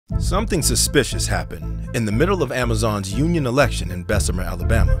Something suspicious happened in the middle of Amazon's union election in Bessemer,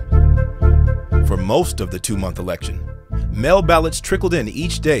 Alabama. For most of the 2-month election, mail ballots trickled in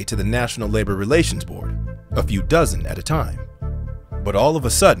each day to the National Labor Relations Board, a few dozen at a time. But all of a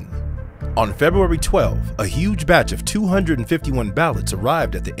sudden, on February 12, a huge batch of 251 ballots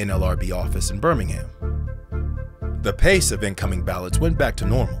arrived at the NLRB office in Birmingham. The pace of incoming ballots went back to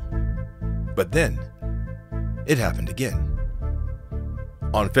normal. But then, it happened again.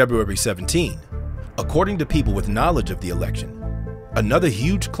 On February 17, according to people with knowledge of the election, another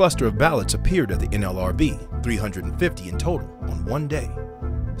huge cluster of ballots appeared at the NLRB, 350 in total, on one day.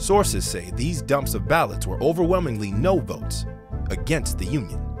 Sources say these dumps of ballots were overwhelmingly no votes against the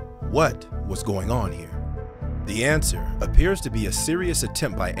union. What was going on here? The answer appears to be a serious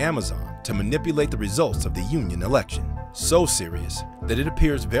attempt by Amazon to manipulate the results of the union election. So serious that it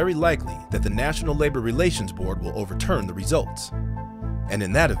appears very likely that the National Labor Relations Board will overturn the results. And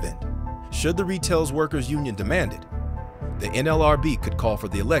in that event, should the Retail Workers Union demand it, the NLRB could call for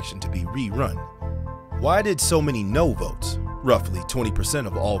the election to be rerun. Why did so many no votes, roughly 20%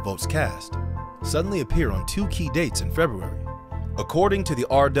 of all votes cast, suddenly appear on 2 key dates in February? According to the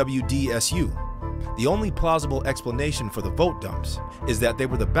RWDSU, the only plausible explanation for the vote dumps is that they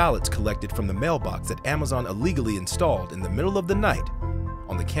were the ballots collected from the mailbox that Amazon illegally installed in the middle of the night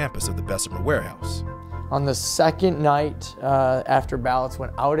on the campus of the Bessemer warehouse. On the second night after ballots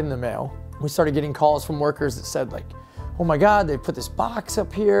went out in the mail, we started getting calls from workers that said like, oh my God, they put this box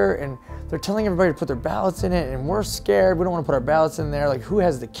up here and they're telling everybody to put their ballots in it and we're scared, we don't want to put our ballots in there. Like, who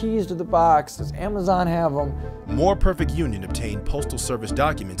has the keys to the box? Does Amazon have them? More Perfect Union obtained Postal Service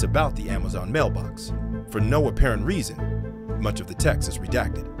documents about the Amazon mailbox. For no apparent reason, much of the text is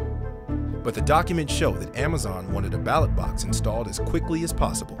redacted. But the documents show that Amazon wanted a ballot box installed as quickly as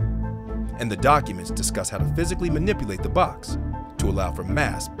possible. And the documents discuss how to physically manipulate the box to allow for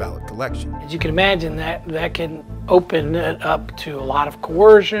mass ballot collection. As you can imagine, that can open it up to a lot of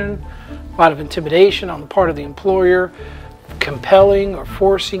coercion, a lot of intimidation on the part of the employer, compelling or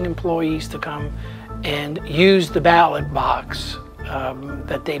forcing employees to come and use the ballot box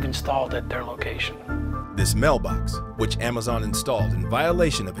that they've installed at their location. This mailbox, which Amazon installed in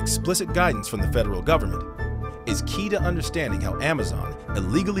violation of explicit guidance from the federal government, is key to understanding how Amazon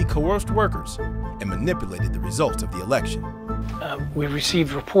illegally coerced workers and manipulated the results of the election. We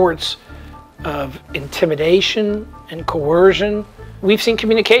received reports of intimidation and coercion. We've seen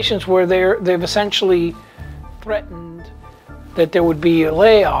communications where they've essentially threatened that there would be a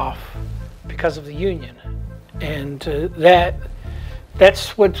layoff because of the union. And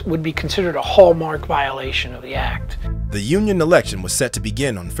that's what would be considered a hallmark violation of the act. The union election was set to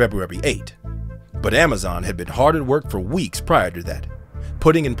begin on February 8. But Amazon had been hard at work for weeks prior to that,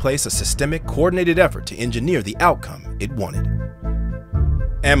 putting in place a systemic, coordinated effort to engineer the outcome it wanted.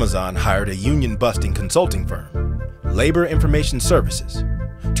 Amazon hired a union-busting consulting firm, Labor Information Services,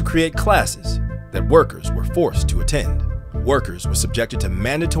 to create classes that workers were forced to attend. Workers were subjected to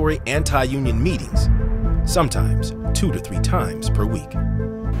mandatory anti-union meetings, sometimes 2 to 3 times per week.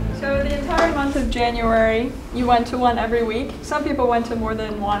 So the entire month of January, you went to one every week. Some people went to more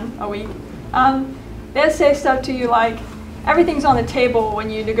than one a week. They'd say stuff to you like, everything's on the table when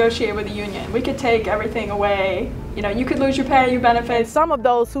you negotiate with the union. We could take everything away. You know, you could lose your pay, your benefits. Some of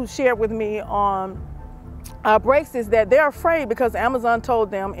those who shared with me on breaks is that they're afraid because Amazon told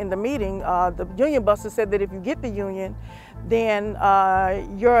them in the meeting, the union buster said that if you get the union, then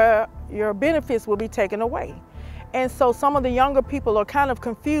your benefits will be taken away. And so some of the younger people are kind of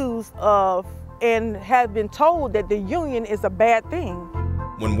confused and have been told that the union is a bad thing.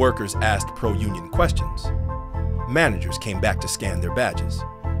 When workers asked pro-union questions, managers came back to scan their badges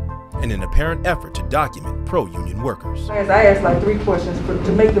in an apparent effort to document pro-union workers. I asked like 3 questions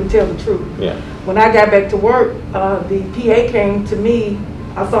to make them tell the truth. Yeah. When I got back to work, the PA came to me.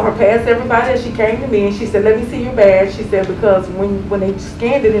 I saw her pass everybody, and she came to me and she said, let me see your badge. She said, because when they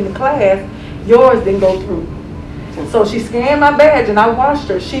scanned it in the class, yours didn't go through. So she scanned my badge and I watched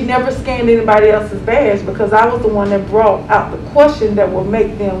her. She never scanned anybody else's badge because I was the one that brought out the question that will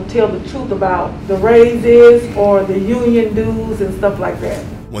make them tell the truth about the raises or the union dues and stuff like that.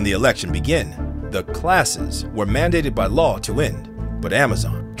 When the election began, the classes were mandated by law to end, but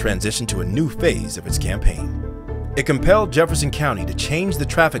Amazon transitioned to a new phase of its campaign. It compelled Jefferson County to change the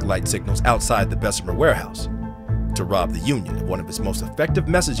traffic light signals outside the Bessemer warehouse to rob the union of one of its most effective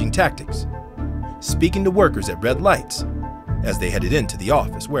messaging tactics, speaking to workers at red lights as they headed into the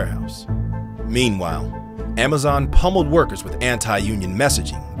office warehouse. Meanwhile, Amazon pummeled workers with anti-union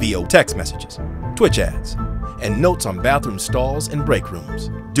messaging via text messages, Twitch ads, and notes on bathroom stalls and break rooms.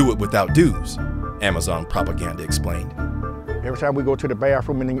 Do it without dues, Amazon propaganda explained. Every time we go to the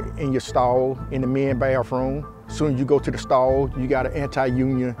bathroom in your stall, in the men's bathroom, as soon as you go to the stall, you got an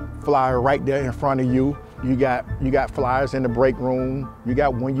anti-union flyer right there in front of you. You got flyers in the break room. You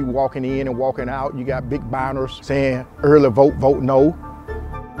got when you walking in and walking out, you got big banners saying early vote, vote no.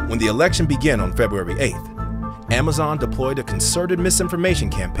 When the election began on February 8th, Amazon deployed a concerted misinformation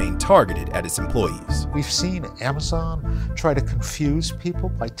campaign targeted at its employees. We've seen Amazon try to confuse people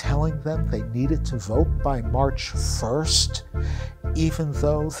by telling them they needed to vote by March 1st, even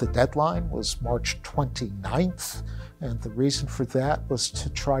though the deadline was March 29th. And the reason for that was to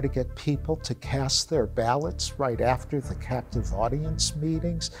try to get people to cast their ballots right after the captive audience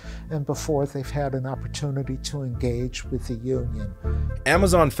meetings and before they've had an opportunity to engage with the union.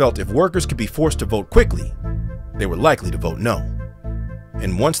 Amazon felt if workers could be forced to vote quickly, they were likely to vote no.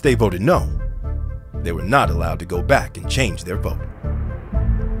 And once they voted no, they were not allowed to go back and change their vote.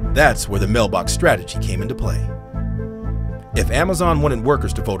 That's where the mailbox strategy came into play. If Amazon wanted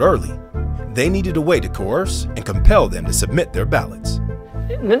workers to vote early, they needed a way to coerce and compel them to submit their ballots.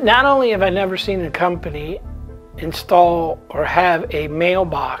 Not only have I never seen a company install or have a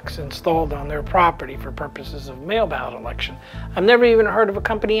mailbox installed on their property for purposes of mail ballot election, I've never even heard of a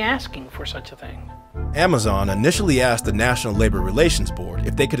company asking for such a thing. Amazon initially asked the National Labor Relations Board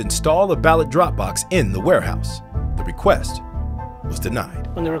if they could install a ballot drop box in the warehouse. The request was denied.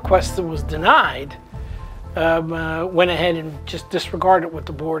 When the request was denied, went ahead and just disregarded what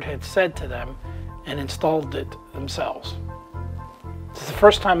the board had said to them and installed it themselves. This is the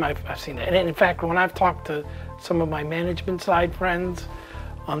first time I've seen that. And in fact, when I've talked to some of my management side friends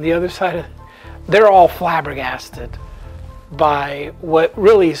on the other side, they're all flabbergasted by what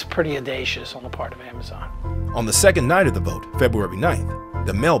really is pretty audacious on the part of Amazon. On the second night of the vote, February 9th,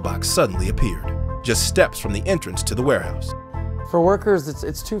 the mailbox suddenly appeared, just steps from the entrance to the warehouse. For workers,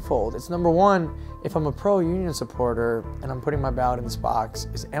 it's twofold. It's number one, if I'm a pro-union supporter and I'm putting my ballot in this box,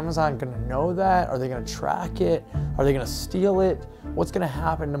 is Amazon gonna know that? Are they gonna track it? Are they gonna steal it? What's gonna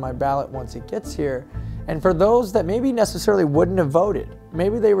happen to my ballot once it gets here? And for those that maybe necessarily wouldn't have voted,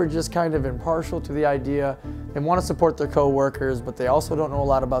 maybe they were just kind of impartial to the idea, they wanna support their co-workers, but they also don't know a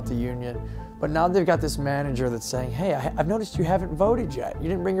lot about the union. But now they've got this manager that's saying, hey, I've noticed you haven't voted yet. You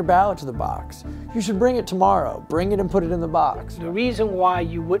didn't bring your ballot to the box. You should bring it tomorrow. Bring it and put it in the box. The reason why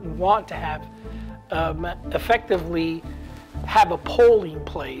you wouldn't want to have effectively have a polling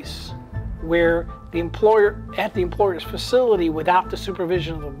place where the employer, at the employer's facility without the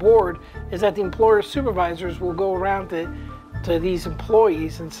supervision of the board, is that the employer's supervisors will go around to these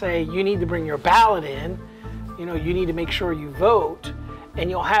employees and say, you need to bring your ballot in, you know, you need to make sure you vote. And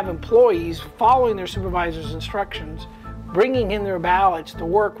you'll have employees following their supervisor's instructions, bringing in their ballots to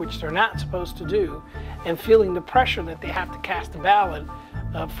work, which they're not supposed to do, and feeling the pressure that they have to cast a ballot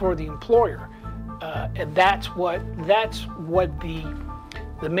for the employer. And that's what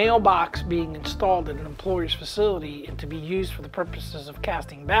the mailbox being installed at an employer's facility and to be used for the purposes of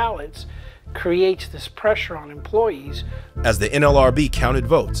casting ballots creates this pressure on employees. As the NLRB counted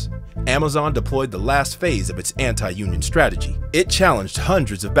votes, Amazon deployed the last phase of its anti-union strategy. It challenged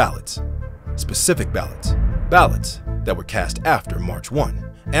hundreds of ballots, specific ballots, ballots that were cast after March 1.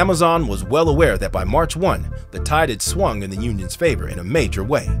 Amazon was well aware that by March 1, the tide had swung in the union's favor in a major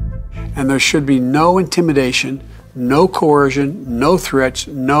way. And there should be no intimidation, no coercion, no threats,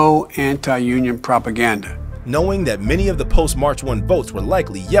 no anti-union propaganda. Knowing that many of the post-March 1 votes were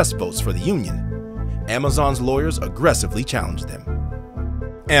likely yes votes for the union, Amazon's lawyers aggressively challenged them.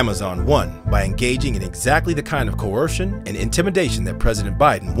 Amazon won by engaging in exactly the kind of coercion and intimidation that President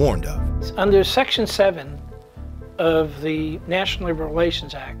Biden warned of. Under Section 7 of the National Labor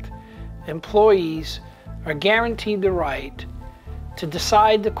Relations Act, employees are guaranteed the right to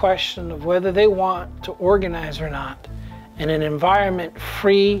decide the question of whether they want to organize or not in an environment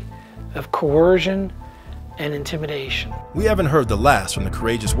free of coercion and intimidation. We haven't heard the last from the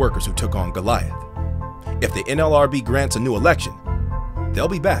courageous workers who took on Goliath. If the NLRB grants a new election, they'll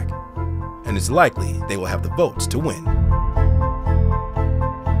be back, and it's likely they will have the votes to win.